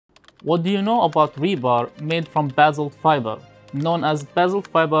What do you know about rebar made from basalt fiber, known as basalt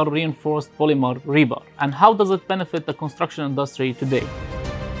fiber reinforced polymer rebar, and how does it benefit the construction industry today?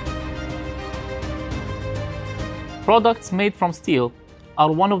 Products made from steel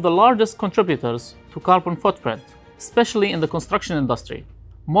are one of the largest contributors to carbon footprint, especially in the construction industry.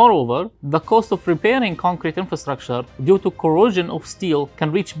 Moreover, the cost of repairing concrete infrastructure due to corrosion of steel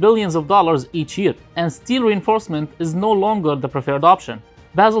can reach billions of dollars each year, and steel reinforcement is no longer the preferred option.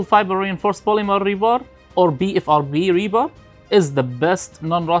 Basalt fiber reinforced polymer rebar, or BFRP rebar, is the best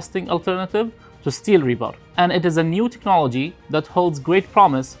non-rusting alternative to steel rebar, and it is a new technology that holds great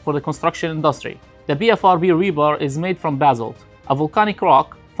promise for the construction industry. The BFRP rebar is made from basalt, a volcanic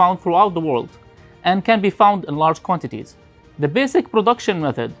rock found throughout the world, and can be found in large quantities. The basic production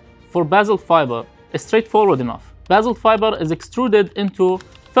method for basalt fiber is straightforward enough. Basalt fiber is extruded into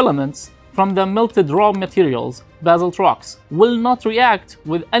filaments from the melted raw materials. Basalt rocks will not react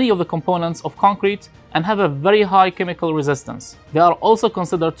with any of the components of concrete and have a very high chemical resistance. They are also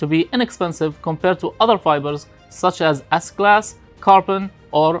considered to be inexpensive compared to other fibers such as glass, carbon,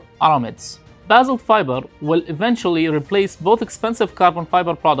 or aramids. Basalt fiber will eventually replace both expensive carbon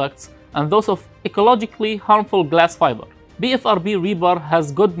fiber products and those of ecologically harmful glass fiber. BFRP rebar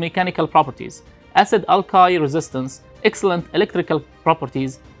has good mechanical properties, acid-alkali resistance, excellent electrical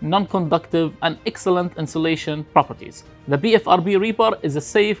properties, non-conductive, and excellent insulation properties. The BFRP rebar is a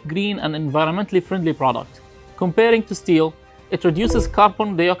safe, green, and environmentally friendly product. Comparing to steel, it reduces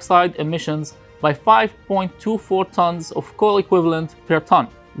carbon dioxide emissions by 5.24 tons of coal equivalent per ton.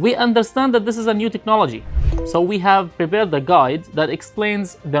 We understand that this is a new technology, so we have prepared a guide that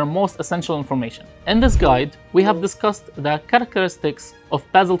explains their most essential information. In this guide, we have discussed the characteristics of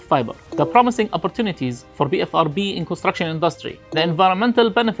basalt fiber, the promising opportunities for BFRP in construction industry, the environmental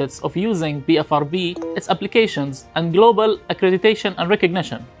benefits of using BFRP, its applications, and global accreditation and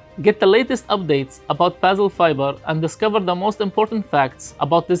recognition. Get the latest updates about basalt fiber and discover the most important facts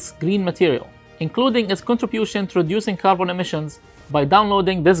about this green material, including its contribution to reducing carbon emissions, by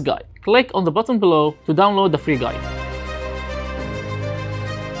downloading this guide. Click on the button below to download the free guide.